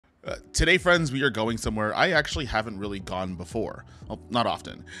Today, friends, we are going somewhere I actually haven't really gone before. Well, not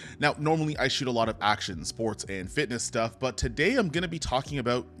often. Now, normally I shoot a lot of action, sports, and fitness stuff, but today I'm going to be talking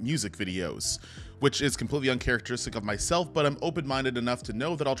about music videos, which is completely uncharacteristic of myself, but I'm open-minded enough to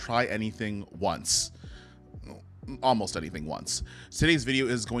know that I'll try anything once. Almost anything once. Today's video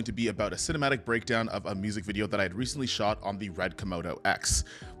is going to be about a cinematic breakdown of a music video that I had recently shot on the RED Komodo X.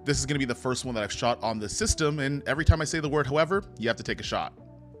 This is going to be the first one that I've shot on this system, and every time I say the word however, you have to take a shot.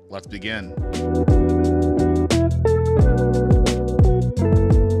 Let's begin.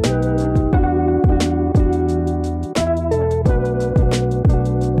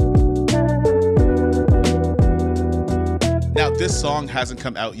 Now, this song hasn't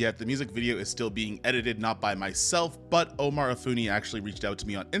come out yet. The music video is still being edited, not by myself, but Omar Afuni actually reached out to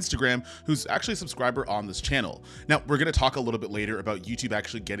me on Instagram, who's actually a subscriber on this channel. Now, we're going to talk a little bit later about YouTube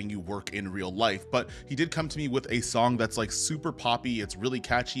actually getting you work in real life, but he did come to me with a song that's like super poppy, it's really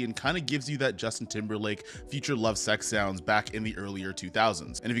catchy, and kind of gives you that Justin Timberlake Future Love Sex sounds back in the earlier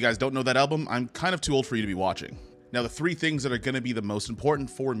 2000s. And if you guys don't know that album, I'm kind of too old for you to be watching. Now, the three things that are going to be the most important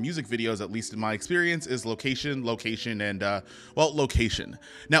for music videos, at least in my experience, is location, and location.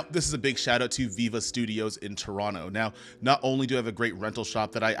 Now, this is a big shout out to Viva Studios in Toronto. Now, not only do I have a great rental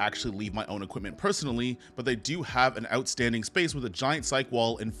shop that I actually leave my own equipment personally, but they do have an outstanding space with a giant cyc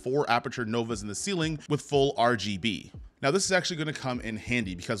wall and 4 aperture novas in the ceiling with full RGB. Now, this is actually going to come in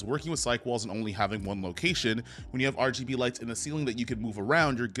handy because working with cyc walls and only having one location, when you have RGB lights in the ceiling that you can move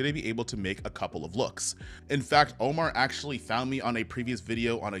around, you're going to be able to make a couple of looks. In fact, Omar actually found me on a previous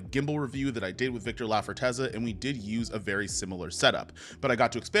video on a gimbal review that I did with Victor Laforteza, and we did use a very similar setup, but I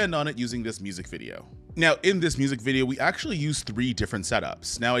got to expand on it using this music video. Now, in this music video, we actually used 3 different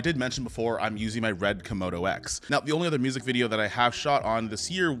setups. Now, I did mention before I'm using my RED Komodo X. Now, the only other music video that I have shot on this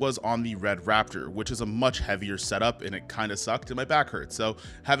year was on the RED Raptor, which is a much heavier setup, and it kind of sucked and my back hurt. So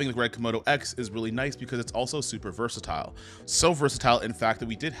having the RED Komodo X is really nice because it's also super versatile. So versatile, in fact, that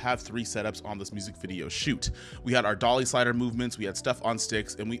we did have 3 setups on this music video shoot. We had our dolly slider movements, we had stuff on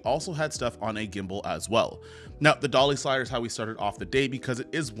sticks, and we also had stuff on a gimbal as well. Now, the dolly slider is how we started off the day because it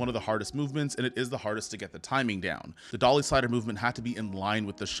is one of the hardest movements and it is the hardest to get the timing down. The dolly slider movement had to be in line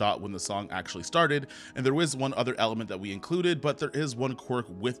with the shot when the song actually started, and there was one other element that we included, but there is one quirk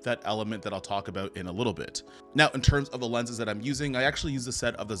with that element that I'll talk about in a little bit. Now, in terms of the lenses that I'm using, I actually use a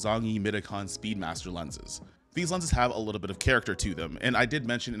set of the Zongi Midicon Speedmaster lenses. These lenses have a little bit of character to them, and I did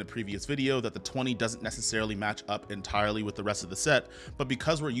mention in a previous video that the 20 doesn't necessarily match up entirely with the rest of the set, but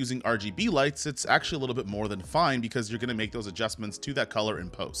because we're using RGB lights, it's actually a little bit more than fine because you're going to make those adjustments to that color in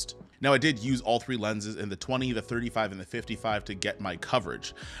post. Now, I did use all 3 lenses in the 20, the 35, and the 55 to get my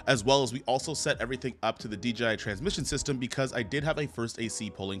coverage, as well as we also set everything up to the DJI transmission system because I did have a first AC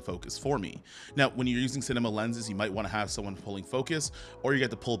pulling focus for me. Now, when you're using cinema lenses, you might want to have someone pulling focus, or you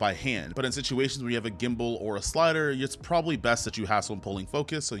get to pull by hand, but in situations where you have a gimbal or a slider, it's probably best that you have someone pulling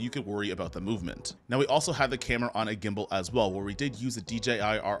focus so you could worry about the movement. Now, we also had the camera on a gimbal as well, where we did use a DJI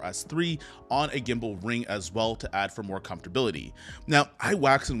RS3 on a gimbal ring as well to add for more comfortability. Now, I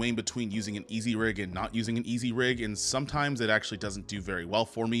wax and wane between using an easy rig and not using an easy rig, and sometimes it actually doesn't do very well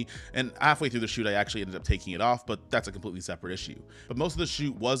for me, and halfway through the shoot I actually ended up taking it off, but that's a completely separate issue. But most of the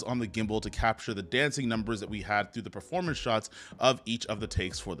shoot was on the gimbal to capture the dancing numbers that we had through the performance shots of each of the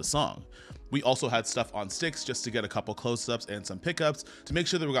takes for the song. We also had stuff on sticks just to get a couple close-ups and some pickups to make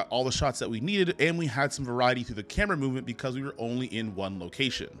sure that we got all the shots that we needed, and we had some variety through the camera movement because we were only in one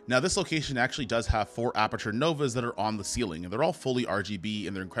location. Now, this location actually does have 4 aperture novas that are on the ceiling, and they're all fully RGB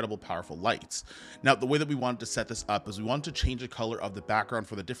and they're incredible powerful lights. Now, the way that we wanted to set this up is we wanted to change the color of the background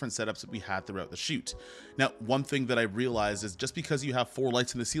for the different setups that we had throughout the shoot. Now, one thing that I realized is just because you have 4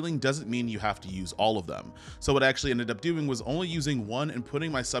 lights in the ceiling doesn't mean you have to use all of them. So what I actually ended up doing was only using one and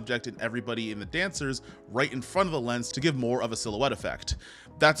putting my subject and everybody in the dancers right in front of the lens to give more of a silhouette effect.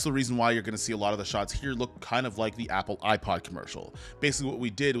 That's the reason why you're going to see a lot of the shots here look kind of like the Apple iPod commercial. Basically what we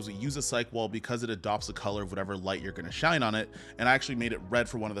did was we used a cyc wall because it adopts the color of whatever light you're going to shine on it, and I actually made it red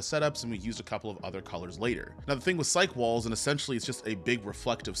for one of the setups, and we used a couple of other colors later. Now, the thing with cyc walls, and essentially it's just a big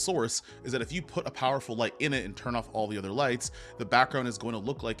reflective source, is that if you put a powerful light in it and turn off all the other lights, the background is going to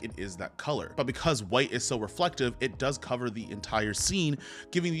look like it is that color. But because white is so reflective, it does cover the entire scene,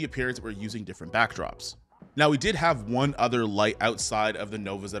 giving the appearance that we're using different backdrops. Now, we did have one other light outside of the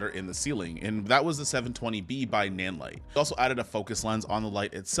Novas that are in the ceiling, and that was the 720B by Nanlite. We also added a focus lens on the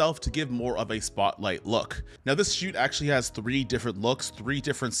light itself to give more of a spotlight look. Now, this shoot actually has 3 different looks, 3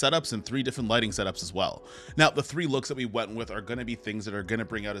 different setups, and 3 different lighting setups as well. Now, the 3 looks that we went with are going to be things that are going to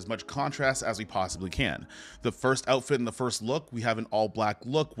bring out as much contrast as we possibly can. The first outfit in the first look, we have an all black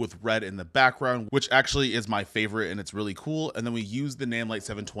look with red in the background, which actually is my favorite and it's really cool. And then we use the Nanlite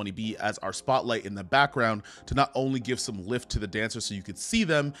 720B as our spotlight in the background to not only give some lift to the dancers so you could see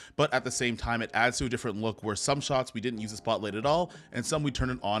them, but at the same time it adds to a different look where some shots we didn't use the spotlight at all and some we turn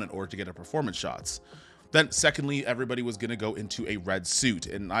it on in order to get our performance shots. Then secondly, everybody was going to go into a red suit,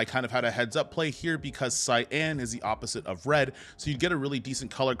 and I kind of had a heads up play here because cyan is the opposite of red, so you'd get a really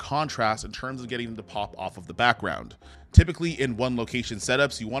decent color contrast in terms of getting them to pop off of the background. Typically in one location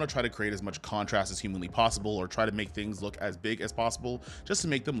setups, you want to try to create as much contrast as humanly possible or try to make things look as big as possible just to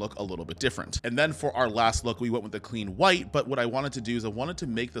make them look a little bit different. And then for our last look, we went with the clean white, but what I wanted to do is I wanted to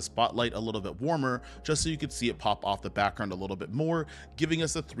make the spotlight a little bit warmer just so you could see it pop off the background a little bit more, giving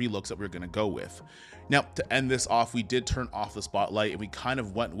us the 3 looks that we're going to go with. Now, to end this off, we did turn off the spotlight and we kind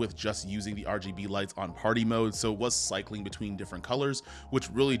of went with just using the RGB lights on party mode, so it was cycling between different colors, which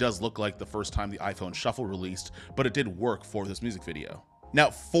really does look like the first time the iPhone Shuffle released, but it did work for this music video. Now,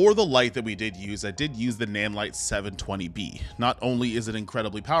 for the light that we did use, I did use the Nanlite 720B. Not only is it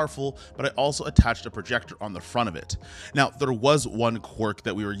incredibly powerful, but I also attached a projector on the front of it. Now, there was one quirk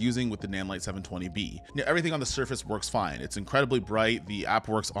that we were using with the Nanlite 720B. Now, everything on the surface works fine. It's incredibly bright, the app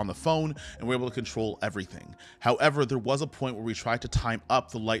works on the phone, and we're able to control everything. However, there was a point where we tried to time up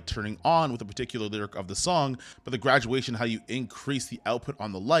the light turning on with a particular lyric of the song, but the graduation, how you increase the output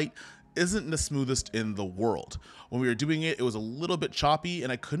on the light, isn't the smoothest in the world. When we were doing it, it was a little bit choppy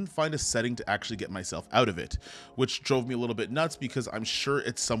and I couldn't find a setting to actually get myself out of it, which drove me a little bit nuts because I'm sure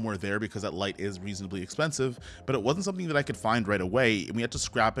it's somewhere there because that light is reasonably expensive, but it wasn't something that I could find right away and we had to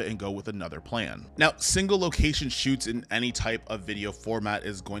scrap it and go with another plan. Now, single location shoots in any type of video format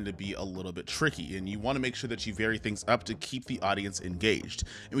is going to be a little bit tricky and you want to make sure that you vary things up to keep the audience engaged.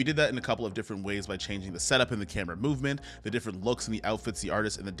 And we did that in a couple of different ways by changing the setup and the camera movement, the different looks and the outfits the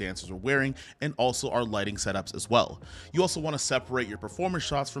artists and the dancers were wearing, and also our lighting setups as well. You also want to separate your performance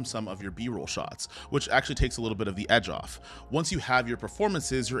shots from some of your B-roll shots, which actually takes a little bit of the edge off. Once you have your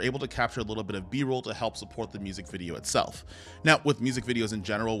performances, you're able to capture a little bit of B-roll to help support the music video itself. Now, with music videos in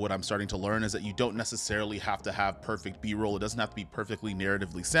general, what I'm starting to learn is that you don't necessarily have to have perfect B-roll. It doesn't have to be perfectly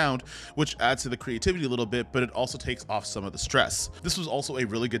narratively sound, which adds to the creativity a little bit, but it also takes off some of the stress. This was also a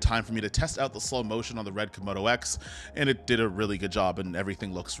really good time for me to test out the slow motion on the RED Komodo X, and it did a really good job and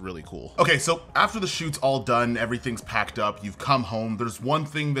everything looks really cool. Okay, so after the shoot's all done, everything's packed up, you've come home, there's one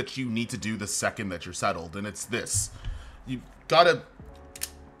thing that you need to do the second that you're settled, and it's this. You've gotta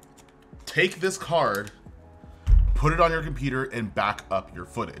take this card, put it on your computer, and back up your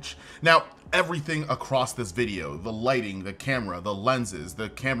footage. Now, everything across this video, the lighting, the camera, the lenses, the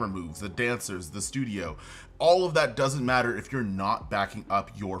camera moves, the dancers, the studio, all of that doesn't matter if you're not backing up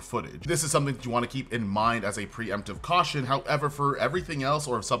your footage. This is something that you want to keep in mind as a preemptive caution. However, for everything else,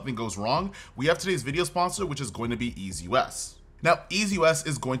 or if something goes wrong, we have today's video sponsor, which is going to be EaseUS. Now, EaseUS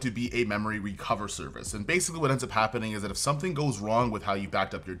is going to be a memory recover service, and basically what ends up happening is that if something goes wrong with how you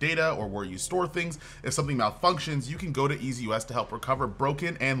backed up your data or where you store things, if something malfunctions, you can go to EaseUS to help recover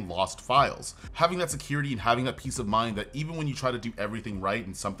broken and lost files. Having that security and having that peace of mind that even when you try to do everything right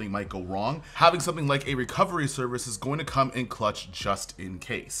and something might go wrong, having something like a recovery service is going to come in clutch just in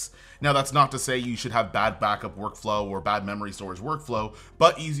case. Now, that's not to say you should have bad backup workflow or bad memory storage workflow,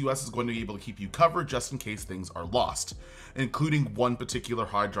 but EaseUS is going to be able to keep you covered just in case things are lost, including one particular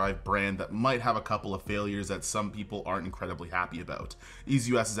hard drive brand that might have a couple of failures that some people aren't incredibly happy about.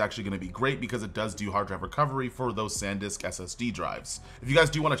 EaseUS is actually going to be great because it does do hard drive recovery for those SanDisk SSD drives. If you guys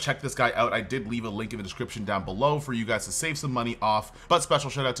do want to check this guy out, I did leave a link in the description down below for you guys to save some money off, but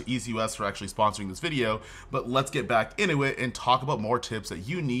special shout out to EaseUS for actually sponsoring this video. But let's get back into it and talk about more tips that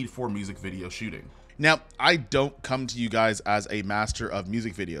you need for music video shooting. Now, I don't come to you guys as a master of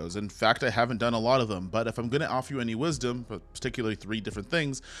music videos. In fact, I haven't done a lot of them, but if I'm going to offer you any wisdom, particularly 3 different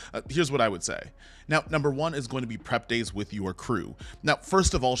things, here's what I would say. Now, number 1 is going to be prep days with your crew. Now,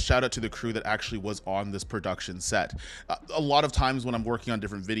 first of all, shout out to the crew that actually was on this production set. A lot of times when I'm working on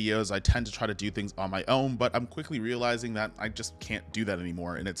different videos, I tend to try to do things on my own, but I'm quickly realizing that I just can't do that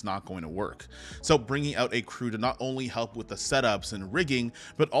anymore and it's not going to work. So bringing out a crew to not only help with the setups and rigging,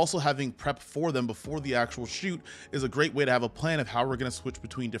 but also having prep for them before the actual shoot is a great way to have a plan of how we're going to switch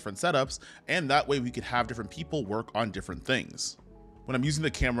between different setups, and that way we could have different people work on different things. when I'm using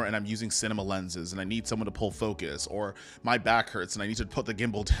the camera and I'm using cinema lenses and I need someone to pull focus, or my back hurts and I need to put the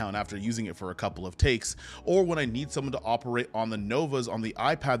gimbal down after using it for a couple of takes, or when I need someone to operate on the Novas on the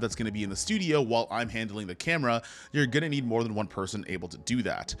iPad that's going to be in the studio while I'm handling the camera, you're going to need more than one person able to do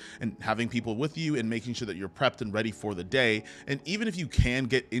that. And having people with you and making sure that you're prepped and ready for the day, and even if you can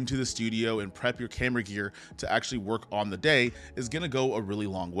get into the studio and prep your camera gear to actually work on the day, is going to go a really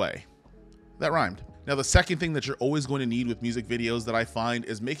long way. That rhymed. Now, the second thing that you're always going to need with music videos that I find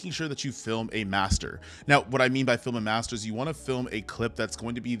is making sure that you film a master. Now, what I mean by film a master is you want to film a clip that's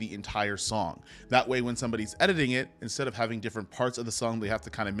going to be the entire song. That way, when somebody's editing it, instead of having different parts of the song they have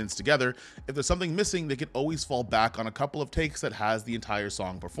to kind of mince together, if there's something missing, they can always fall back on a couple of takes that has the entire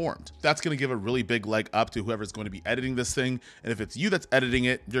song performed. That's going to give a really big leg up to whoever's going to be editing this thing, and if it's you that's editing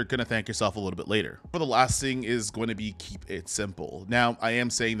it, you're going to thank yourself a little bit later. For the last thing is going to be keep it simple. Now, I am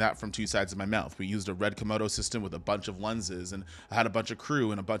saying that from two sides of my mouth. We used a RED Komodo system with a bunch of lenses, and I had a bunch of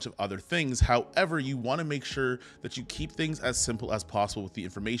crew and a bunch of other things. However, you want to make sure that you keep things as simple as possible with the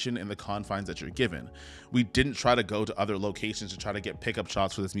information and the confines that you're given. We didn't try to go to other locations to try to get pickup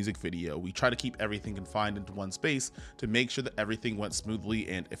shots for this music video. We try to keep everything confined into one space to make sure that everything went smoothly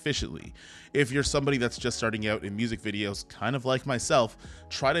and efficiently. If you're somebody that's just starting out in music videos, kind of like myself,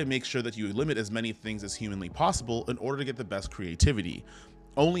 try to make sure that you limit as many things as humanly possible in order to get the best creativity.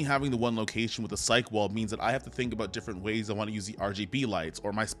 Only having the one location with a cyc wall means that I have to think about different ways I want to use the RGB lights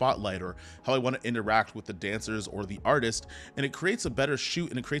or my spotlight, or how I want to interact with the dancers or the artist, and it creates a better shoot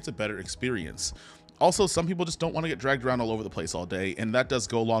and it creates a better experience. Also, some people just don't want to get dragged around all over the place all day, and that does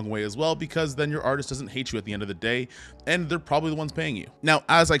go a long way as well, because then your artist doesn't hate you at the end of the day, and they're probably the ones paying you. Now,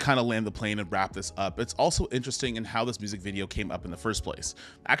 as I kind of land the plane and wrap this up, it's also interesting in how this music video came up in the first place.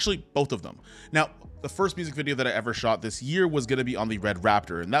 Actually, both of them. Now, the first music video that I ever shot this year was going to be on the RED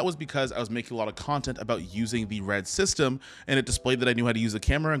Raptor, and that was because I was making a lot of content about using the RED system, and it displayed that I knew how to use a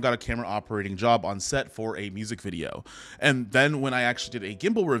camera and got a camera operating job on set for a music video. And then when I actually did a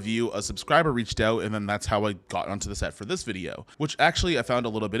gimbal review, a subscriber reached out, and then that's how I got onto the set for this video, which actually I found a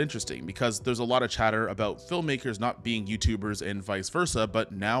little bit interesting, because there's a lot of chatter about filmmakers not being YouTubers and vice versa,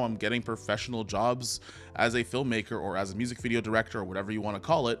 but now I'm getting professional jobs as a filmmaker or as a music video director or whatever you want to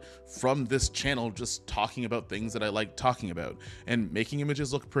call it from this channel, just talking about things that I like talking about and making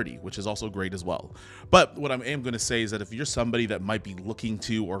images look pretty, which is also great as well. But what I am going to say is that if you're somebody that might be looking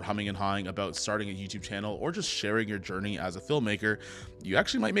to or humming and hawing about starting a YouTube channel or just sharing your journey as a filmmaker, you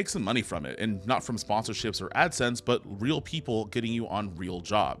actually might make some money from it, and not from sponsorships or AdSense, but real people getting you on real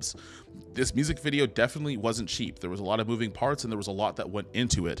jobs. This music video definitely wasn't cheap. There was a lot of moving parts and there was a lot that went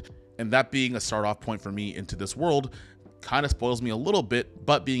into it. And that being a start off point for me into this world kind of spoils me a little bit,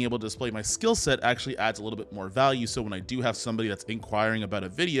 but being able to display my skill set actually adds a little bit more value. So when I do have somebody that's inquiring about a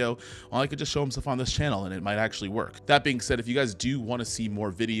video, well, I could just show them stuff on this channel and it might actually work. That being said, if you guys do want to see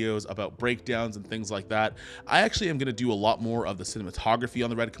more videos about breakdowns and things like that, I actually am going to do a lot more of the cinematography on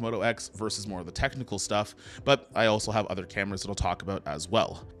the RED Komodo X versus more of the technical stuff, but I also have other cameras that I'll talk about as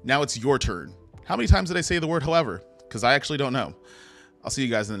well. Now it's your turn. How many times did I say the word however? Because I actually don't know. I'll see you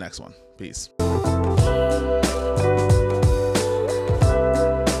guys in the next one. Peace.